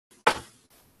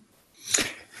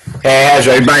Hey, how's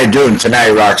everybody doing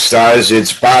tonight, rock stars?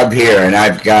 It's Bob here, and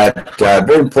I've got a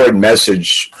very important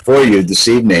message for you this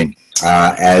evening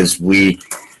as we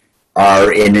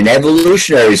are in an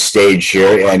evolutionary stage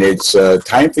here, and it's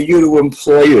time for you to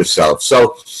employ yourself.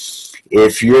 So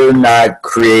if you're not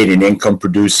creating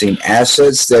income-producing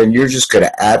assets, then you're just going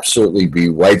to absolutely be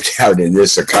wiped out in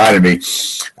this economy.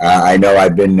 I know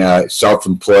I've been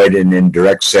self-employed and in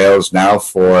direct sales now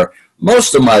for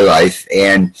most of my life,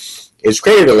 and it's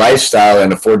created a lifestyle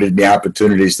and afforded me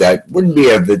opportunities that wouldn't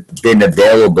have been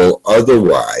available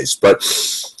otherwise. But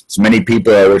as many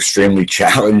people are extremely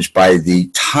challenged by the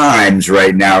times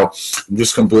right now, I'm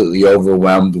just completely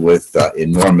overwhelmed with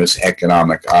enormous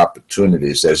economic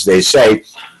opportunities. As they say,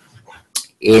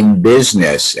 in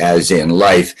business, as in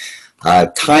life,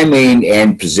 timing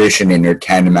and positioning are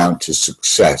tantamount to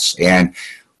success. And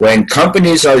when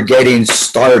companies are getting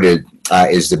started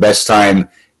is the best time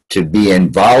to be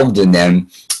involved in them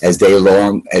as they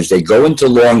go into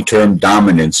long-term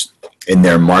dominance in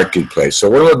their marketplace. So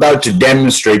what I'm about to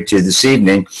demonstrate to you this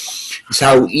evening is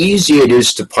how easy it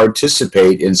is to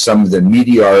participate in some of the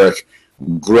meteoric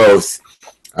growth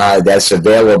that's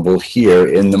available here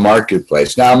in the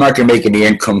marketplace. Now, I'm not going to make any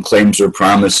income claims or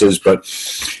promises, but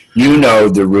you know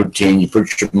the routine. You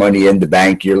put your money in the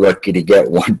bank, you're lucky to get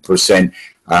 1%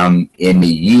 in a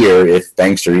year if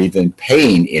banks are even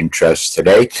paying interest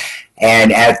today.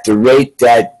 And at the rate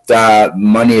that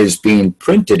money is being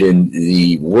printed in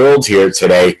the world here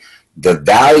today, the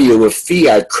value of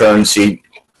fiat currency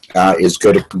is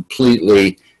going to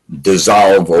completely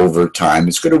dissolve over time.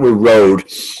 It's going to erode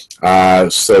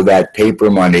so that paper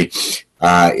money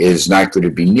is not going to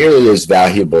be nearly as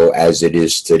valuable as it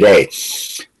is today.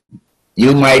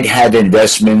 You might have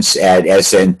investments at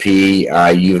S&P.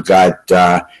 You've got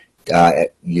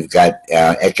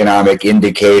economic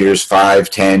indicators, 5,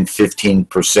 10,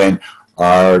 15%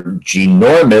 are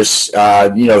ginormous,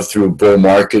 through bull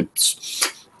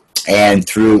markets and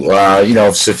through,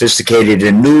 sophisticated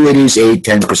annuities, 8,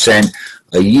 10%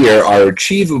 a year are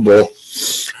achievable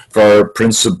for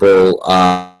principal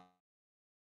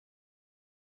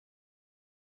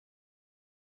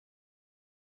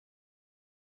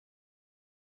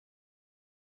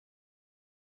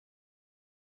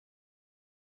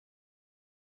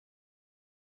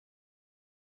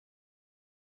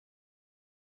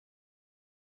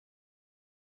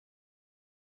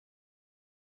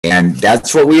and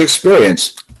that's what we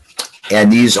experience.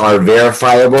 And these are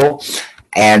verifiable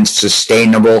and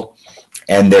sustainable,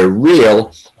 and they're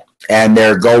real, and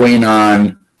they're going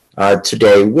on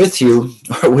today with you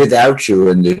or without you,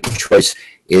 and the choice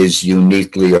is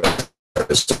uniquely yours.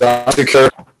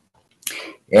 Secure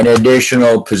an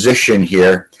additional position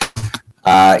here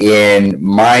in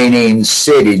Mining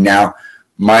City. Now,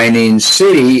 Mining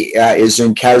City is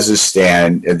in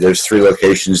Kazakhstan. There's 3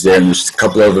 locations there, and there's a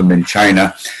couple of them in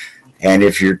China. And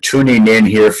if you're tuning in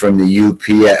here from the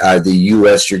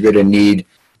U.S., you're going to need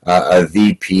a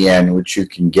VPN, which you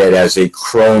can get as a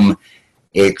Chrome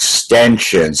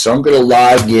extension. So I'm going to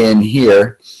log in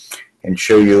here and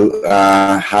show you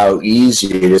how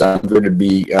easy it is. I'm going to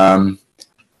be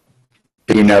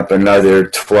picking up another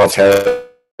 12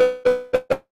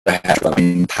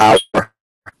 terabyte power.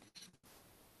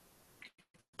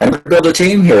 And we're going to build a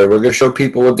team here. We're going to show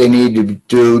people what they need to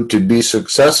do to be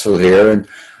successful here. And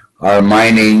our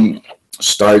mining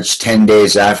starts 10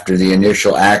 days after the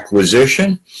initial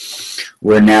acquisition.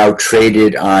 We're now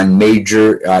traded on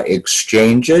major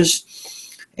exchanges.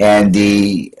 And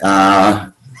the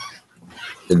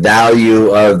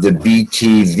value of the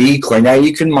BTV coin, now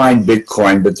you can mine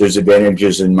Bitcoin, but there's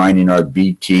advantages in mining our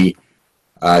BTCV,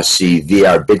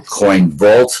 our Bitcoin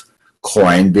Vault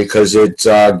coin, because it's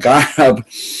gone up,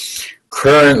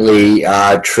 currently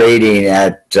trading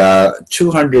at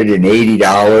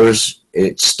 $280.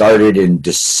 It started in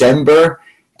December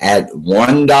at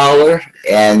 $1,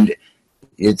 and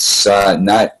it's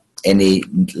not any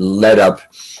let up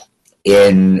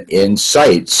in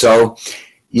sight. So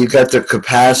you got the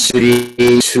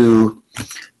capacity to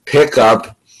pick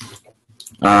up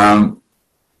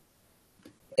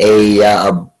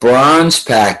a bronze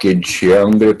package here.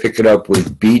 I'm going to pick it up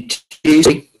with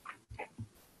BTC.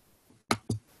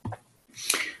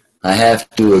 I have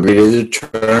to agree to the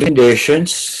terms and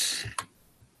conditions.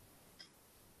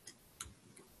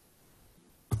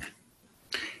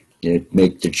 You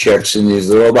make the checks in these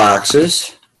little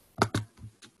boxes.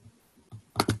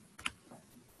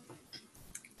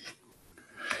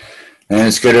 And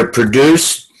it's going to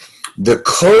produce the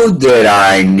code that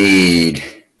I need.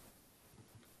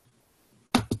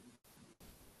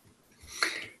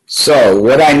 So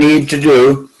what I need to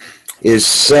do is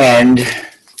send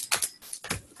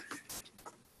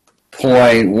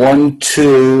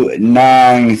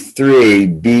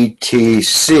 0.1293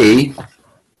 BTC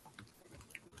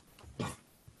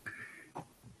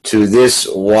to this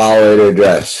wallet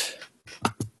address.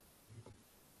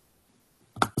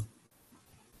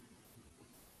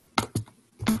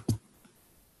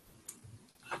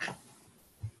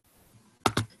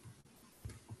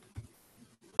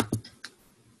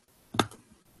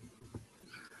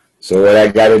 So what I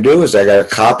got to do is I got to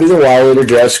copy the wallet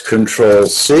address, Control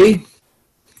C.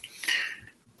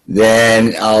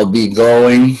 Then I'll be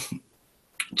going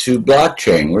to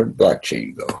blockchain. Where'd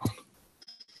blockchain go?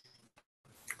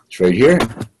 It's right here.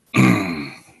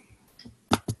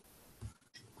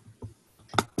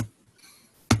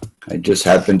 I just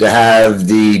happen to have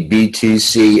the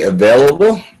BTC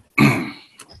available.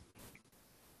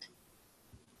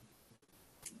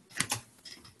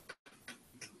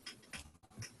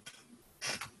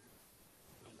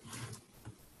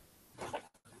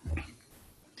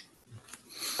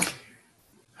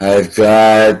 I've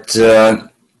got,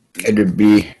 it'd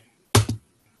be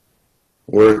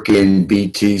working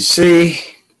BTC.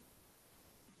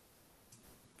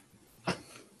 I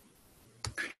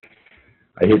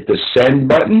hit the send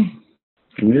button.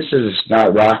 And this is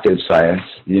not rocket science.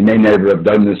 You may never have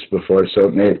done this before, so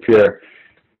it may appear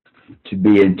to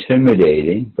be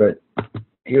intimidating, but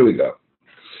here we go.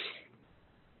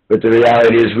 But the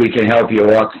reality is we can help you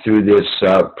walk through this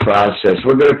process.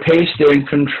 We're going to paste in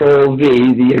Control V,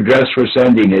 the address we're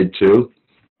sending it to.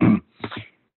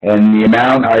 And the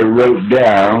amount I wrote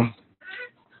down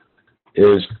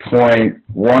is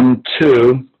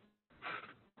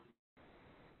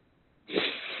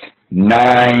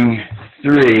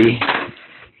 0.1293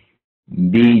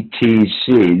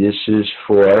 BTC. This is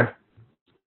for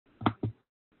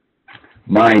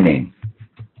mining.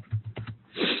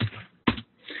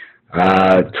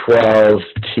 12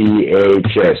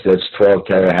 THS, that's 12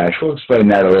 terahash. We'll explain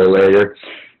that a little later.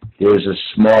 There's a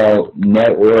small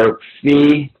network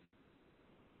fee.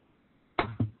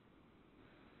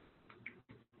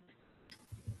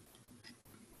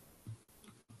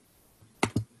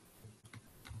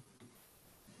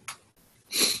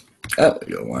 Oh,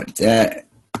 you don't want that.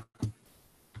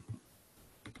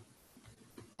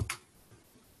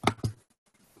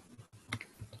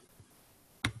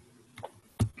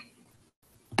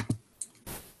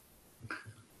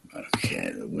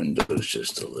 Okay, the window's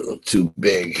just a little too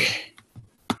big.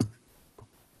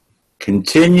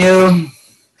 Continue.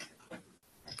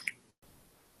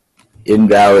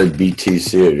 Invalid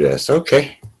BTC address.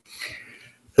 Okay.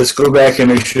 Let's go back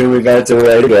and make sure we got the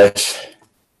right address.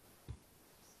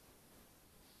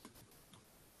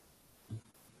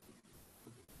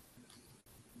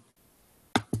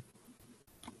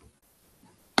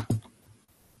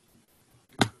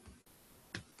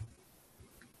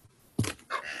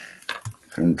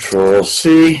 Control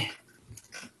C.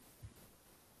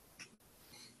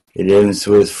 It ends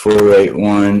with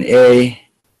 481A.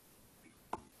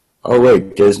 Oh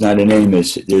wait, there's not an A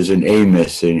missing. There's an A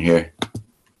missing here.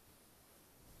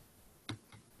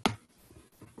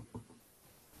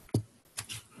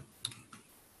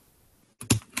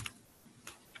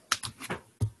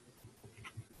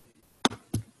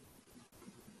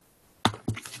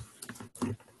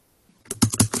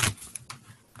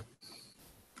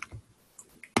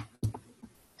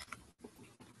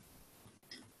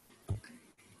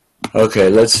 Okay,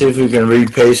 let's see if we can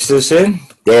repaste this in.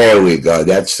 There we go.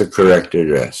 That's the correct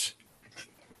address.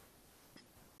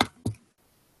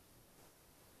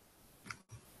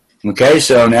 Okay,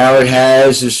 so now it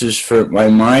has, this is for my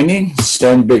mining,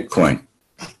 send Bitcoin.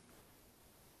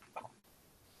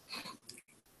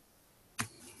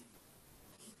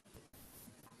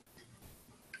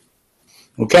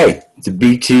 Okay, the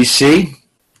BTC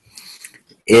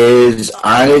is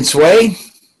on its way.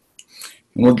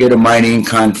 We'll get a mining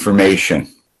confirmation.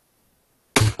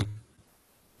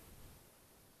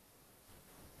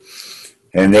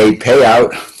 And they pay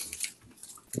out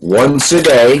once a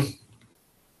day.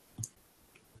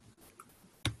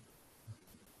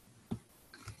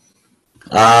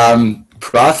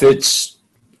 Profits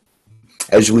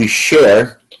as we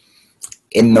share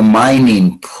in the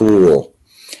mining pool.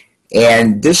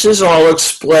 And this is all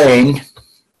explained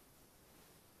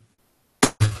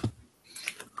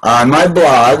on my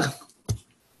blog,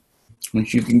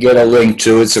 which you can get a link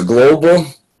to. It's a global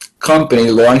company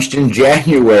launched in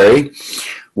January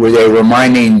where they were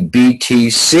mining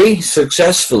BTC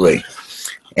successfully.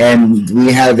 And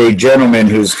we have a gentleman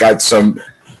who's got some,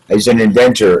 he's an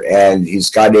inventor, and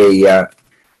he's got a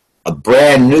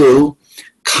brand new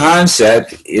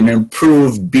concept, an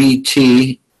improved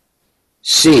BT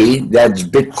see, that's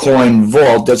Bitcoin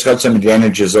Vault. That's got some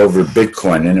advantages over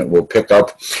Bitcoin, and it will pick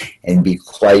up and be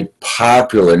quite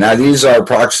popular. Now, these are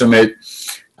approximate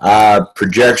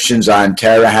projections on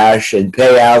terahash and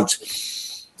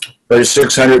payouts. But a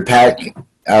 600 pack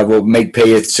will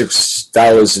pay at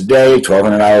 $6 a day,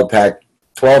 $1,200 pack,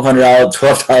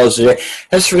 $12 a day.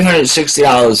 That's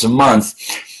 $360 a month.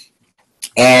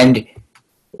 And,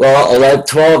 well,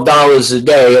 $12 a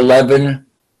day,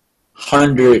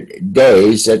 1,100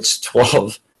 days, that's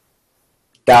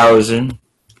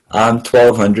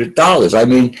 $12,100. I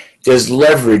mean, there's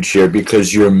leverage here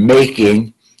because you're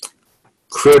making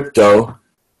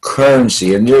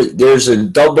cryptocurrency, and there's a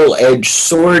double-edged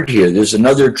sword here. There's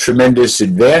another tremendous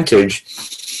advantage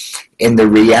in the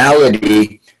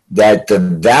reality that the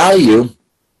value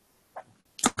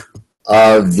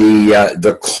of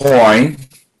the coin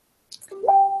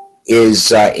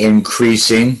is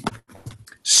increasing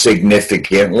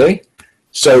significantly.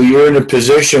 So you're in a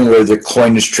position where the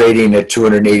coin is trading at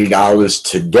 $280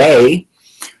 today.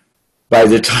 By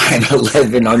the time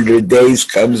 1,100 days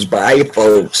comes by,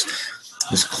 folks,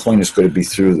 this coin is going to be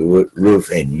through the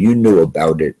roof, and you knew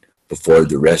about it before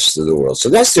the rest of the world. So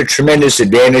that's the tremendous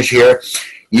advantage here.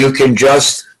 You can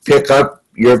just pick up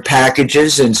your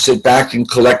packages and sit back and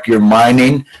collect your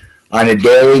mining on a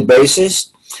daily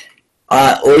basis,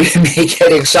 or you may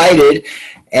get excited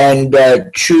and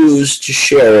choose to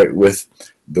share it with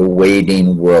the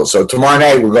waiting world. So tomorrow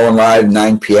night, we're going live,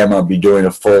 9 p.m. I'll be doing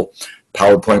a full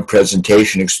PowerPoint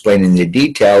presentation explaining the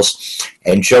details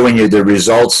and showing you the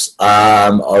results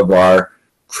of our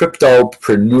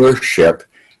cryptopreneurship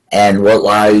and what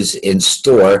lies in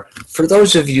store for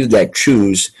those of you that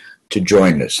choose to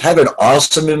join us. Have an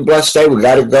awesome and blessed day. We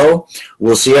got to go.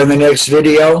 We'll see you on the next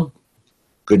video.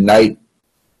 Good night.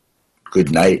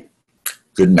 Good night.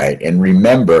 Good night. And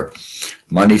remember,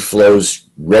 money flows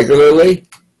regularly,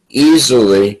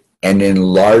 easily, and in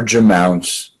large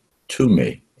amounts to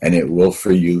me. And it will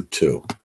for you too.